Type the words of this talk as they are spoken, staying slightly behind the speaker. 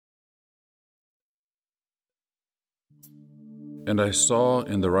And I saw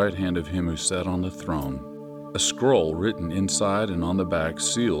in the right hand of him who sat on the throne a scroll written inside and on the back,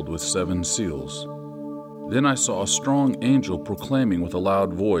 sealed with 7 seals. Then I saw a strong angel proclaiming with a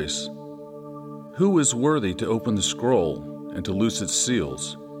loud voice, "Who is worthy to open the scroll and to loose its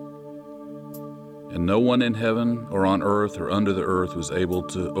seals?" And no one in heaven or on earth or under the earth was able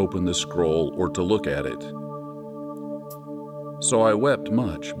to open the scroll or to look at it. So I wept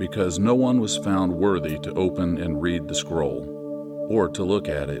much, because no one was found worthy to open and read the scroll, or to look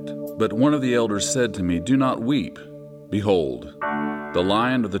at it. But one of the elders said to me, "Do not weep. Behold, the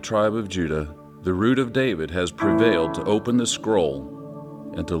Lion of the tribe of Judah, the Root of David, has prevailed to open the scroll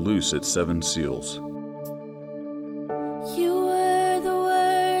and to loose its 7 seals." You were the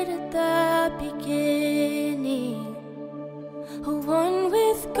Word at the beginning, one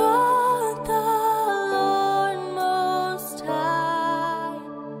with God the Lord Most High.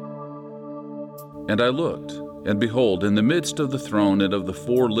 And I looked, and behold, in the midst of the throne and of the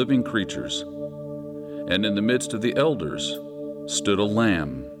 4 living creatures, and in the midst of the elders, stood a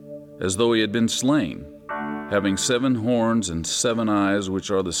lamb, as though he had been slain, having 7 horns and 7 eyes,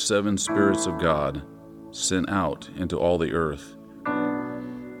 which are the 7 spirits of God, sent out into all the earth.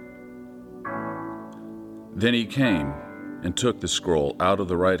 Then he came and took the scroll out of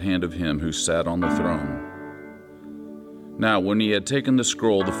the right hand of him who sat on the throne. Now when he had taken the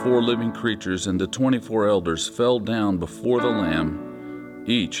scroll, the 4 living creatures and the 24 elders fell down before the Lamb,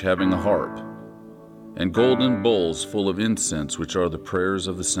 each having a harp, and golden bowls full of incense, which are the prayers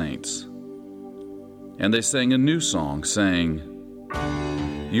of the saints. And they sang a new song, saying,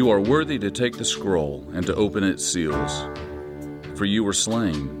 "You are worthy to take the scroll and to open its seals, for you were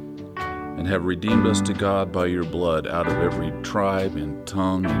slain, and have redeemed us to God by your blood out of every tribe and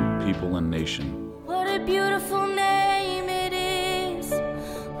tongue and people and nation." What a beautiful name it is.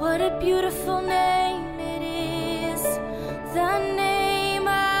 What a beautiful name it is. The name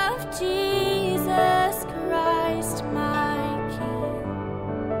of Jesus Christ, my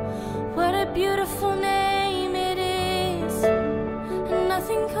King. What a beautiful name it is. And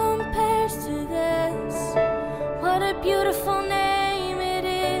nothing compares to this. What a beautiful name it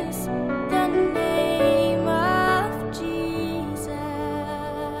is. The name of Jesus.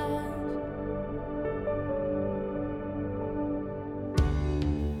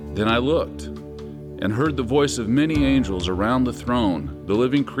 Then I looked, and heard the voice of many angels around the throne, the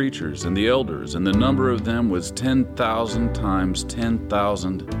living creatures and the elders, and the number of them was 10,000 times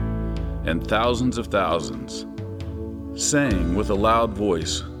 10,000, and thousands of thousands, saying with a loud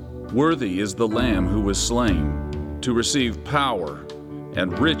voice, "Worthy is the Lamb who was slain, to receive power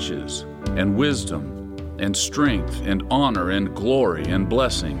and riches and wisdom and strength and honor and glory and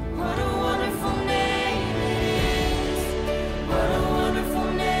blessing." What a wonderful name it is. What a wonderful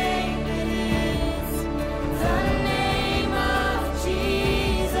name it is. The name of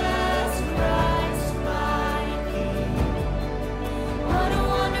Jesus Christ, my King. What a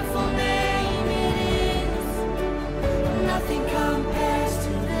wonderful name it is. Nothing compares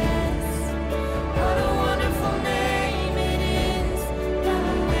to this. What a wonderful name it is. The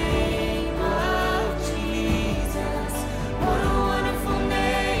name of Jesus. What a wonderful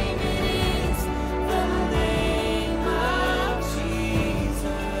name it is. The name of Jesus.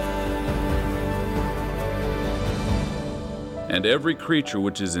 And every creature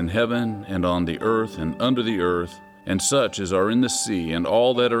which is in heaven and on the earth and under the earth, and such as are in the sea, and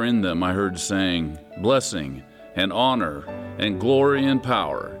all that are in them, I heard saying, "Blessing and honor and glory and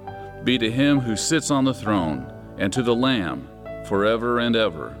power be to him who sits on the throne, and to the Lamb, forever and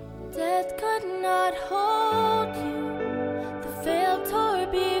ever." Death could not hold you. The veil tore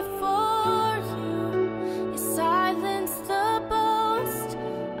before you. You silenced the boast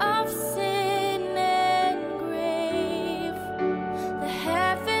of sin and grave. The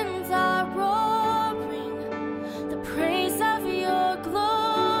heavens are roaring the praise of your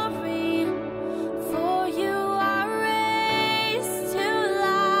glory. For you are raised to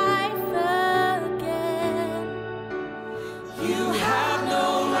life again. You have no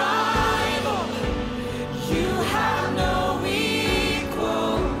rival.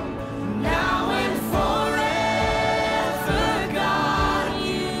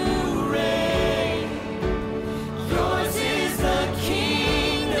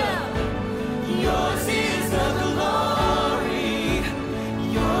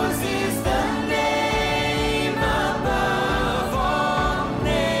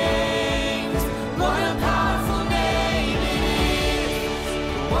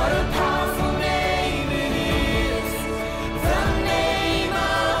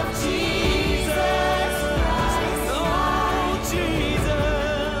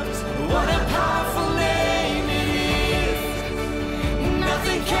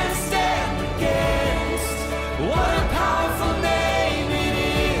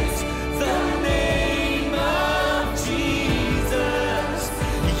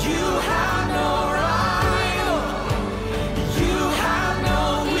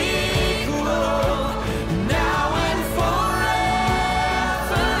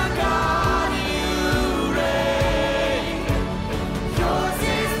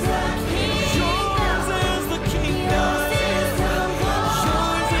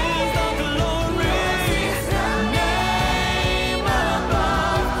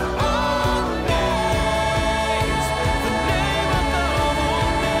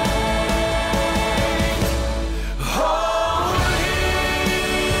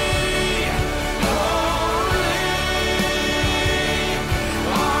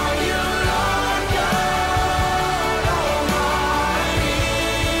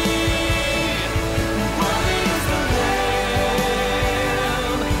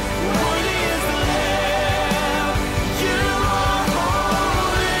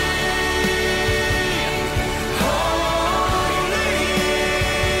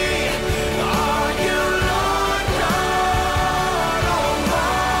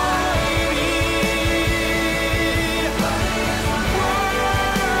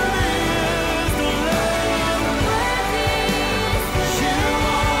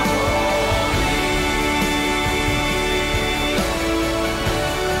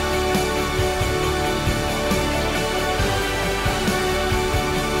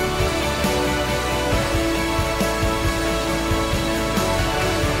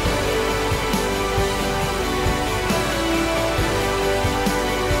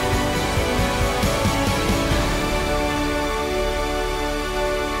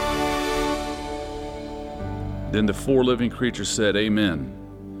 Then the 4 living creatures said,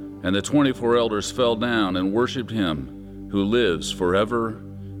 Amen. And the 24 elders fell down and worshipped him who lives forever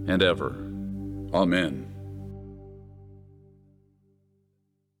and ever. Amen.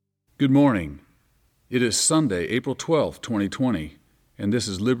 Good morning. It is Sunday, April 12th, 2020, and this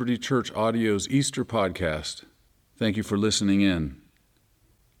is Liberty Church Audio's Easter podcast. Thank you for listening in.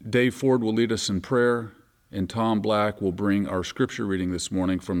 Dave Ford will lead us in prayer, and Tom Black will bring our scripture reading this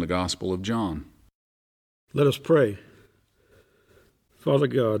morning from the Gospel of John. Let us pray. Father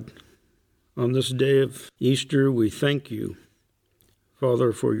God, on this day of Easter, we thank you,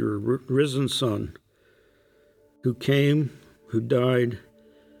 Father, for your risen Son, who came, who died,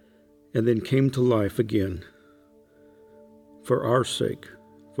 and then came to life again for our sake.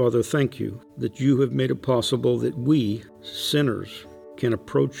 Father, thank you that you have made it possible that we, sinners, can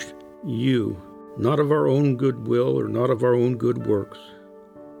approach you, not of our own goodwill or not of our own good works,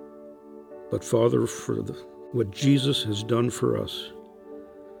 but Father, for what Jesus has done for us.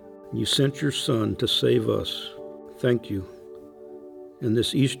 You sent your Son to save us. Thank you. In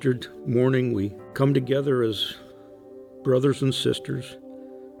this Easter morning, we come together as brothers and sisters,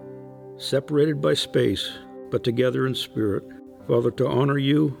 separated by space, but together in spirit, Father, to honor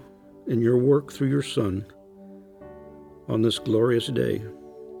you and your work through your Son on this glorious day.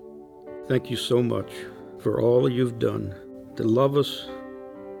 Thank you so much for all you've done to love us,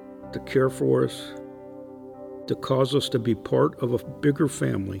 to care for us, to cause us to be part of a bigger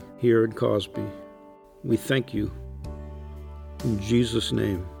family here in Cosby. We thank you. In Jesus'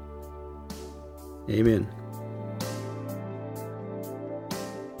 name, amen.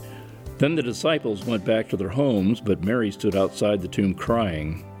 Then the disciples went back to their homes, but Mary stood outside the tomb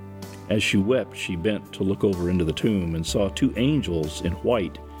crying. As she wept, she bent to look over into the tomb and saw 2 angels in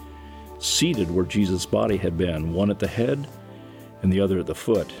white, seated where Jesus' body had been, one at the head and the other at the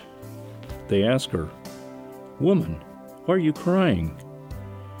foot. They asked her, "Woman, why are you crying?"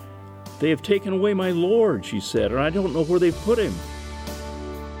 "They have taken away my Lord," she said, "and I don't know where they've put him."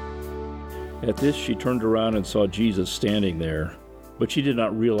 At this she turned around and saw Jesus standing there, but she did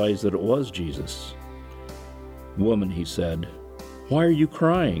not realize that it was Jesus. "Woman," he said, "why are you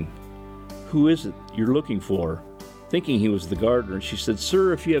crying? Who is it you're looking for?" Thinking he was the gardener, she said,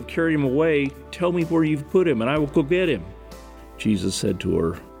 "Sir, if you have carried him away, tell me where you've put him, and I will go get him." Jesus said to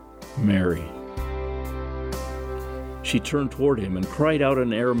her, "Mary." She turned toward him and cried out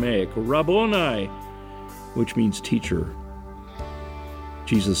in Aramaic, "Rabboni," which means teacher.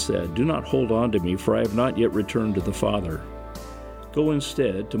 Jesus said, "Do not hold on to me, for I have not yet returned to the Father. Go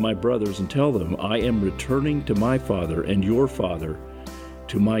instead to my brothers and tell them, I am returning to my Father and your Father,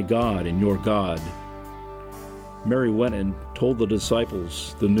 to my God and your God." Mary went and told the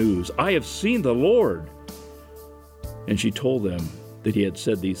disciples the news. "I have seen the Lord." And she told them that he had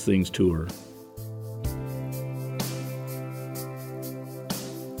said these things to her.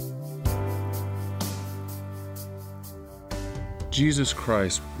 Jesus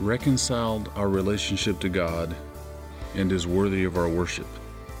Christ reconciled our relationship to God and is worthy of our worship.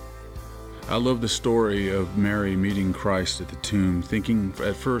 I love the story of Mary meeting Christ at the tomb, thinking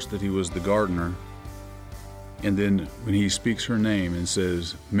at first that he was the gardener, and then when he speaks her name and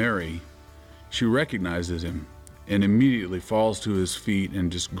says, "Mary," she recognizes him and immediately falls to his feet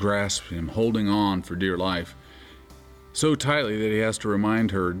and just grasps him, holding on for dear life, so tightly that he has to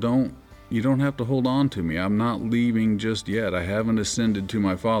remind her, You don't have to hold on to me. I'm not leaving just yet. I haven't ascended to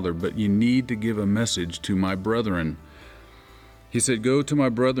my Father, but you need to give a message to my brethren. He said, "Go to my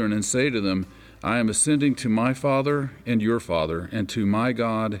brethren and say to them, I am ascending to my Father and your Father, and to my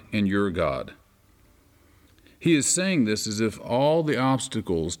God and your God." He is saying this as if all the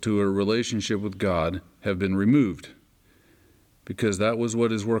obstacles to a relationship with God have been removed, because that was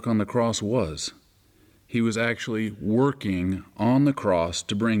what his work on the cross was. He was actually working on the cross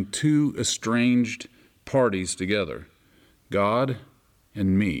to bring 2 estranged parties together, God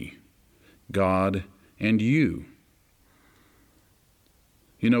and me, God and you.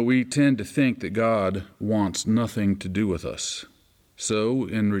 You know, we tend to think that God wants nothing to do with us. So,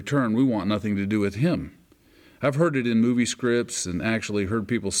 in return, we want nothing to do with him. I've heard it in movie scripts and actually heard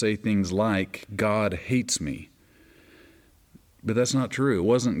people say things like, "God hates me." But that's not true. It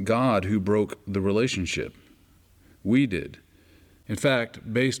wasn't God who broke the relationship. We did. In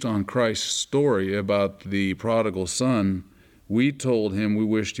fact, based on Christ's story about the prodigal son, we told him we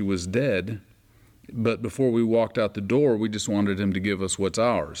wished he was dead, but before we walked out the door, we just wanted him to give us what's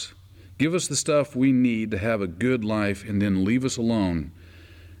ours. Give us the stuff we need to have a good life and then leave us alone.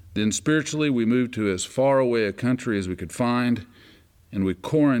 Then spiritually, we moved to as far away a country as we could find, and we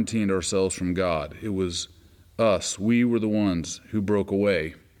quarantined ourselves from God. It was us. We were the ones who broke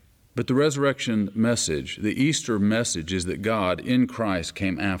away. But the resurrection message, the Easter message, is that God in Christ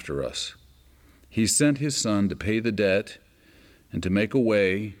came after us. He sent his Son to pay the debt and to make a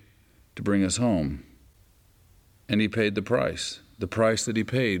way to bring us home. And he paid the price. The price that he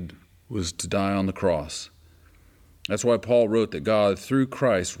paid was to die on the cross. That's why Paul wrote that God, through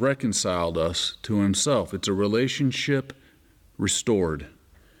Christ, reconciled us to himself. It's a relationship restored.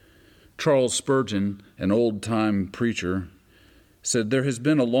 Charles Spurgeon, an old-time preacher, said, "There has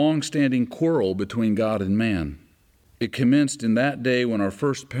been a long-standing quarrel between God and man. It commenced in that day when our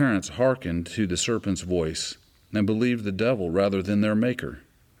first parents hearkened to the serpent's voice and believed the devil rather than their maker.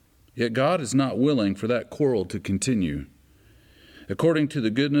 Yet God is not willing for that quarrel to continue. According to the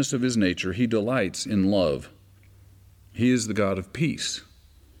goodness of his nature, he delights in love. He is the God of peace,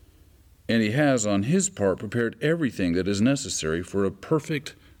 and he has on his part prepared everything that is necessary for a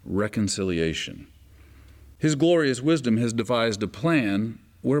perfect reconciliation. His glorious wisdom has devised a plan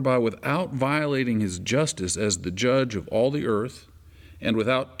whereby, without violating his justice as the judge of all the earth, and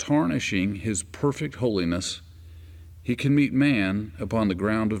without tarnishing his perfect holiness, he can meet man upon the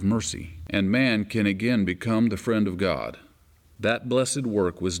ground of mercy, and man can again become the friend of God. That blessed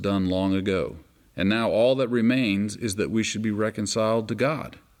work was done long ago, and now all that remains is that we should be reconciled to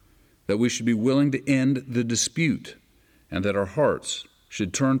God, that we should be willing to end the dispute, and that our hearts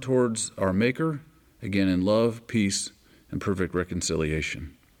should turn towards our Maker, again in love, peace, and perfect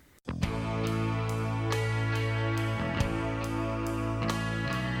reconciliation."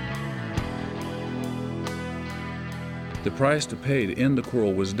 The price to pay to end the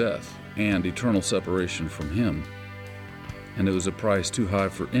quarrel was death and eternal separation from him. And it was a price too high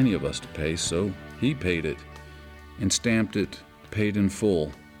for any of us to pay, so he paid it and stamped it, paid in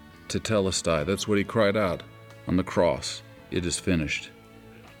full, tetelestai. That's what he cried out on the cross. It is finished.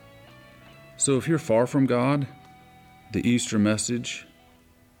 So if you're far from God, the Easter message,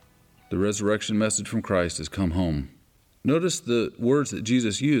 the resurrection message from Christ is come home. Notice the words that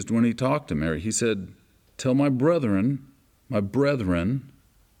Jesus used when he talked to Mary. He said, "Tell my brethren,"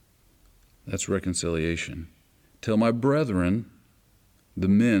 that's reconciliation. "Tell my brethren," the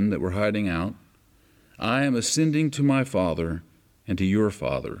men that were hiding out, "I am ascending to my Father and to your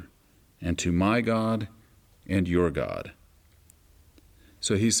Father, and to my God and your God."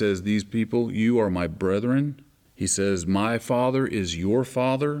 So he says, these people, you are my brethren. He says, my Father is your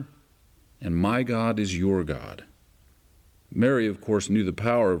Father, and my God is your God. Mary, of course, knew the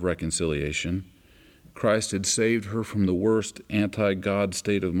power of reconciliation. Christ had saved her from the worst anti-God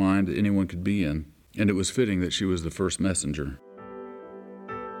state of mind that anyone could be in, and it was fitting that she was the first messenger.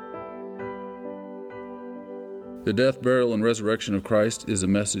 The death, burial, and resurrection of Christ is a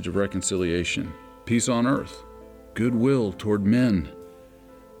message of reconciliation, peace on earth, goodwill toward men.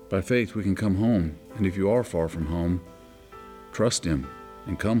 By faith, we can come home, and if you are far from home, trust him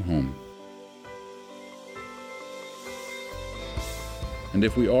and come home. And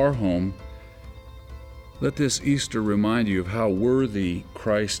if we are home, let this Easter remind you of how worthy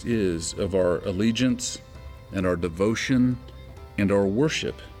Christ is of our allegiance and our devotion and our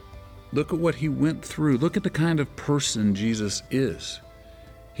worship. Look at what he went through. Look at the kind of person Jesus is.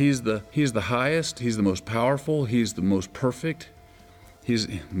 He's the highest, he's the most powerful, he's the most perfect. He's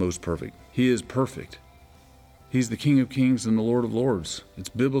most perfect. He is perfect. He's the King of Kings and the Lord of Lords. It's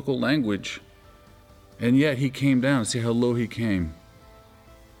biblical language. And yet he came down. See how low he came,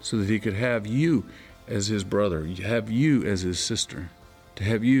 so that he could have you as his brother, have you as his sister, to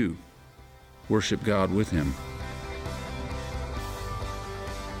have you worship God with him.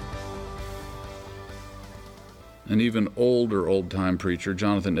 An even older old-time preacher,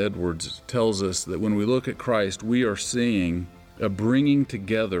 Jonathan Edwards, tells us that when we look at Christ, we are seeing a bringing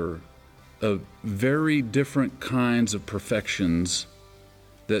together of very different kinds of perfections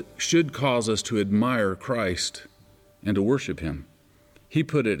that should cause us to admire Christ and to worship him. He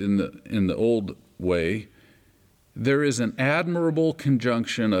put it in the old way, there is an admirable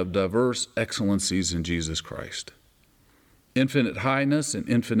conjunction of diverse excellencies in Jesus Christ. Infinite highness and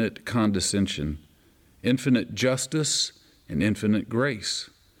infinite condescension, infinite justice and infinite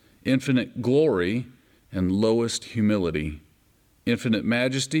grace, infinite glory and lowest humility, infinite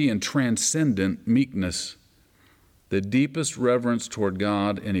majesty and transcendent meekness, the deepest reverence toward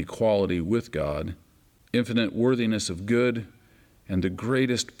God and equality with God, infinite worthiness of good, and the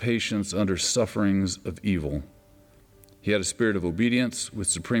greatest patience under sufferings of evil. He had a spirit of obedience with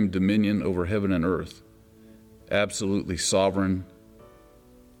supreme dominion over heaven and earth, absolutely sovereign,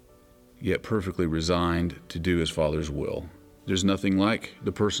 yet perfectly resigned to do his Father's will. There's nothing like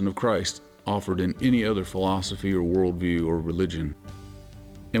the person of Christ offered in any other philosophy or worldview or religion.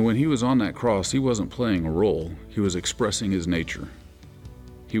 And when he was on that cross, he wasn't playing a role. He was expressing his nature.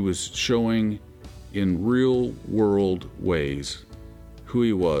 He was showing in real world ways who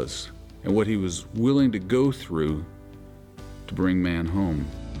he was and what he was willing to go through to bring man home.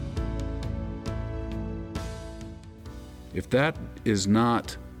 If that is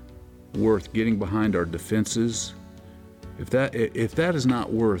not worth getting behind our defenses, if that is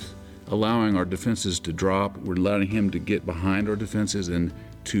not worth allowing our defenses to drop, we're allowing him to get behind our defenses and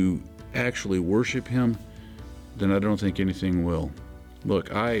to actually worship him, then I don't think anything will.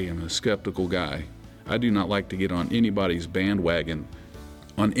 Look, I am a skeptical guy. I do not like to get on anybody's bandwagon,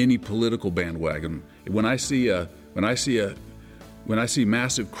 on any political bandwagon. When I see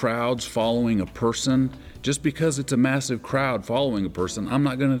massive crowds following a person, just because it's a massive crowd following a person, I'm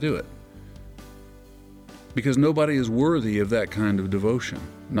not going to do it. Because nobody is worthy of that kind of devotion.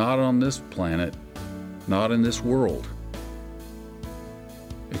 Not on this planet, not in this world.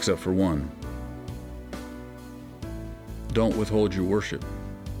 Except for one. Don't withhold your worship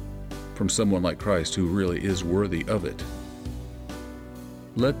from someone like Christ who really is worthy of it.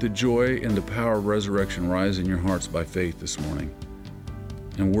 Let the joy and the power of resurrection rise in your hearts by faith this morning,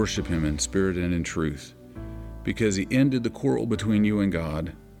 and worship him in spirit and in truth, because he ended the quarrel between you and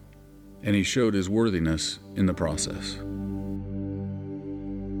God, and he showed his worthiness in the process.